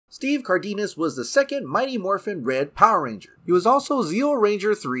Steve Cardenas was the second Mighty Morphin Red Power Ranger. He was also Zeo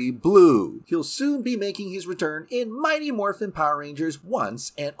Ranger 3 Blue. He'll soon be making his return in Mighty Morphin Power Rangers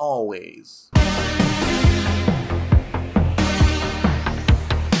Once and Always.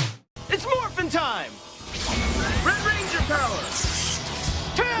 It's Morphin time! Red Ranger power!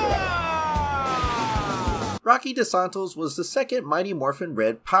 Rocky DeSantos was the second Mighty Morphin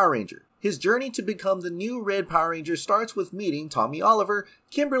Red Power Ranger. His journey to become the new Red Power Ranger starts with meeting Tommy Oliver,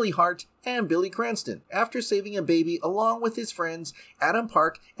 Kimberly Hart, and Billy Cranston after saving a baby along with his friends Adam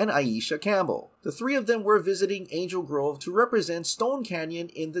Park and Aisha Campbell. The three of them were visiting Angel Grove to represent Stone Canyon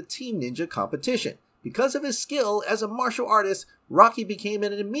in the Team Ninja competition. Because of his skill as a martial artist, Rocky became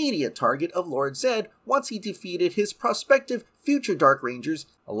an immediate target of Lord Zed once he defeated his prospective future Dark Rangers.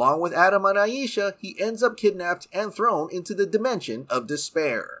 Along with Adam and Aisha, he ends up kidnapped and thrown into the Dimension of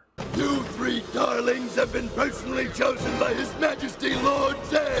Despair. You three darlings have been personally chosen by His Majesty Lord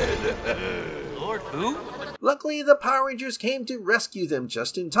Zed. Lord who? Luckily, the Power Rangers came to rescue them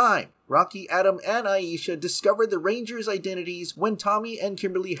just in time. Rocky, Adam, and Aisha discovered the Rangers' identities when Tommy and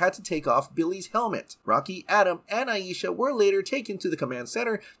Kimberly had to take off Billy's helmet. Rocky, Adam, and Aisha were later taken to the command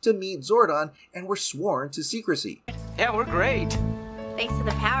center to meet Zordon and were sworn to secrecy. Yeah, we're great. Thanks to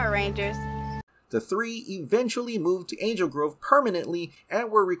the Power Rangers. The three eventually moved to Angel Grove permanently and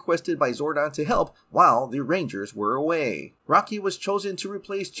were requested by Zordon to help while the Rangers were away. Rocky was chosen to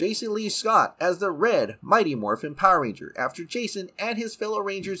replace Jason Lee Scott as the Red Mighty Morphin Power Ranger after Jason and his fellow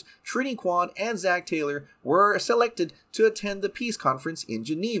Rangers Trini Kwan and Zach Taylor were selected to attend the Peace Conference in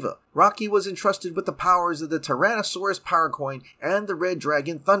Geneva. Rocky was entrusted with the powers of the Tyrannosaurus Power Coin and the Red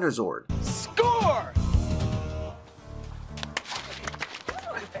Dragon Thunderzord. Score!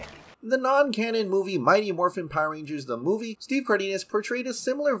 In the non-canon movie Mighty Morphin Power Rangers the movie, Steve Cardenas portrayed a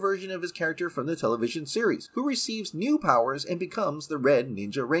similar version of his character from the television series, who receives new powers and becomes the Red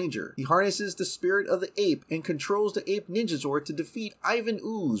Ninja Ranger. He harnesses the spirit of the ape and controls the ape Ninjazord to defeat Ivan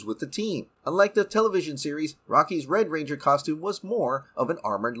Ooze with the team. Unlike the television series, Rocky's Red Ranger costume was more of an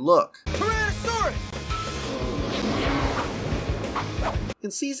armored look. In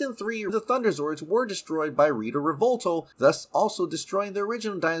Season 3, the Thunderzords were destroyed by Rita Revolto, thus also destroying the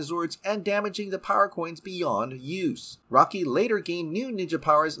original Dinozords and damaging the power coins beyond use. Rocky later gained new ninja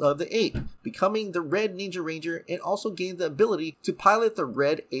powers of the ape, becoming the Red Ninja Ranger, and also gained the ability to pilot the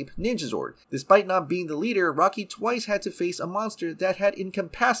Red Ape Ninjazord. Despite not being the leader, Rocky twice had to face a monster that had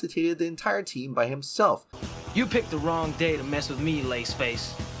incapacitated the entire team by himself. You picked the wrong day to mess with me,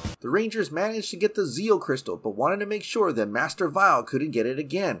 Laceface. The Rangers managed to get the Zeo Crystal, but wanted to make sure that Master Vile couldn't get it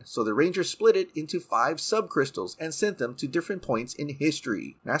again, so the Rangers split it into 5 sub-crystals and sent them to different points in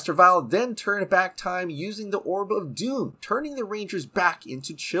history. Master Vile then turned back time using the Orb of Doom, turning the Rangers back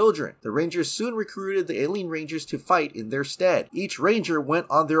into children. The Rangers soon recruited the alien Rangers to fight in their stead. Each Ranger went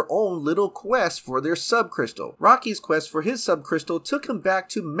on their own little quest for their sub-crystal. Rocky's quest for his sub-crystal took him back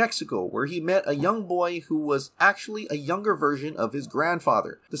to Mexico, where he met a young boy who was actually a younger version of his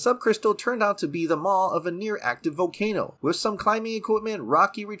grandfather. The sub-crystal turned out to be the maw of a near-active volcano. With some climbing equipment,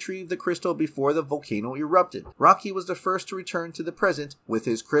 Rocky retrieved the crystal before the volcano erupted. Rocky was the first to return to the present with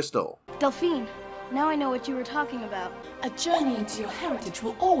his crystal. Delphine, now I know what you were talking about. A journey into your heritage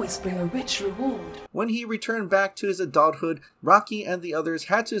will always bring a rich reward. When he returned back to his adulthood, Rocky and the others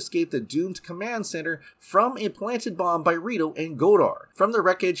had to escape the doomed command center from a planted bomb by Rito and Godar. From the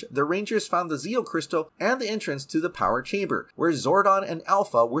wreckage, the Rangers found the Zeo Crystal and the entrance to the power chamber, where Zordon and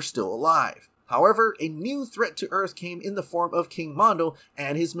Alpha were still alive. However, a new threat to Earth came in the form of King Mondo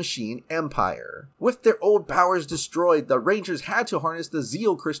and his machine empire. With their old powers destroyed, the Rangers had to harness the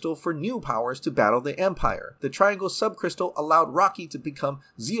Zeo Crystal for new powers to battle the Empire. The Triangle Subcrystal allowed Rocky to become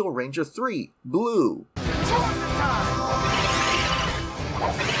Zeo Ranger 3 Blue.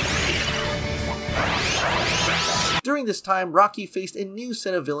 During this time, Rocky faced a new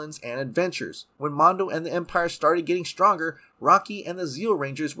set of villains and adventures. When Mondo and the Empire started getting stronger, Rocky and the Zeo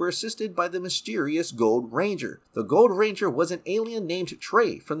Rangers were assisted by the mysterious Gold Ranger. The Gold Ranger was an alien named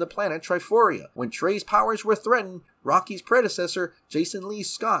Trey from the planet Triforia. When Trey's powers were threatened, Rocky's predecessor, Jason Lee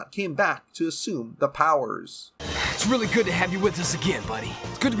Scott, came back to assume the powers. It's really good to have you with us again, buddy.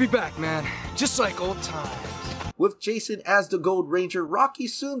 It's good to be back, man. Just like old times. With Jason as the Gold Ranger, Rocky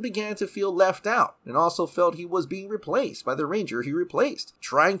soon began to feel left out, and also felt he was being replaced by the Ranger he replaced.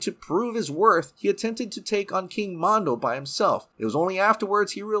 Trying to prove his worth, he attempted to take on King Mondo by himself. It was only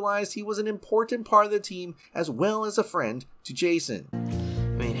afterwards he realized he was an important part of the team, as well as a friend to Jason. I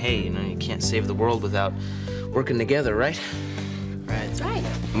mean, hey, you can't save the world without working together, right? Right. That's right.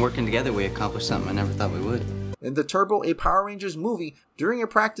 And working together, we accomplished something I never thought we would. In the Turbo A Power Rangers movie, during a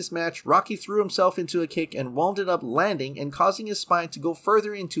practice match, Rocky threw himself into a kick and wound up landing and causing his spine to go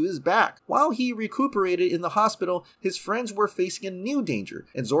further into his back. While he recuperated in the hospital, his friends were facing a new danger,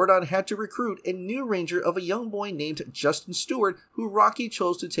 and Zordon had to recruit a new ranger of a young boy named Justin Stewart, who Rocky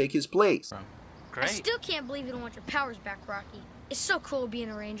chose to take his place. Great. I still can't believe you don't want your powers back, Rocky. It's so cool being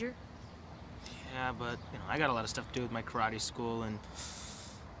a ranger. Yeah, but, I got a lot of stuff to do with my karate school, and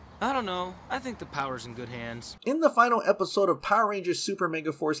I don't know. I think the power's in good hands. In the final episode of Power Rangers Super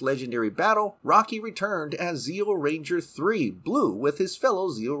Mega Force Legendary Battle, Rocky returned as Zeo Ranger 3, Blue, with his fellow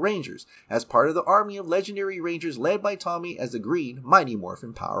Zeo Rangers, as part of the army of legendary rangers led by Tommy as the Green Mighty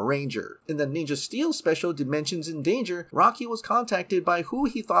Morphin Power Ranger. In the Ninja Steel special Dimensions in Danger, Rocky was contacted by who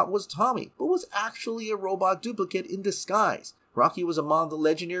he thought was Tommy, but was actually a robot duplicate in disguise. Rocky was among the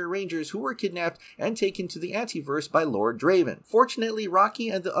legendary rangers who were kidnapped and taken to the Antiverse by Lord Draven. Fortunately, Rocky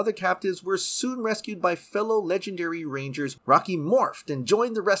and the other captives were soon rescued by fellow legendary rangers. Rocky morphed and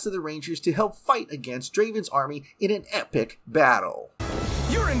joined the rest of the rangers to help fight against Draven's army in an epic battle.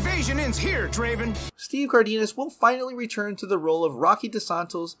 Your invasion ends here, Draven! Steve Cardenas will finally return to the role of Rocky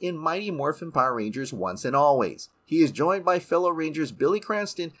DeSantos in Mighty Morphin Power Rangers once and always. He is joined by fellow Rangers Billy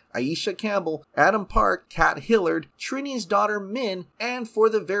Cranston, Aisha Campbell, Adam Park, Kat Hillard, Trini's daughter Min, and for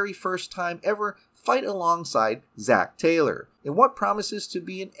the very first time ever, fight alongside Zach Taylor, in what promises to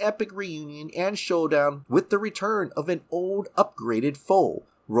be an epic reunion and showdown with the return of an old upgraded foe,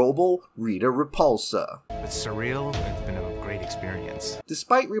 Robo Rita Repulsa. It's surreal. It's been a great experience.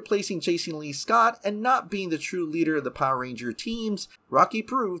 Despite replacing Jason Lee Scott and not being the true leader of the Power Ranger teams, Rocky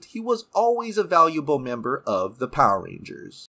proved he was always a valuable member of the Power Rangers.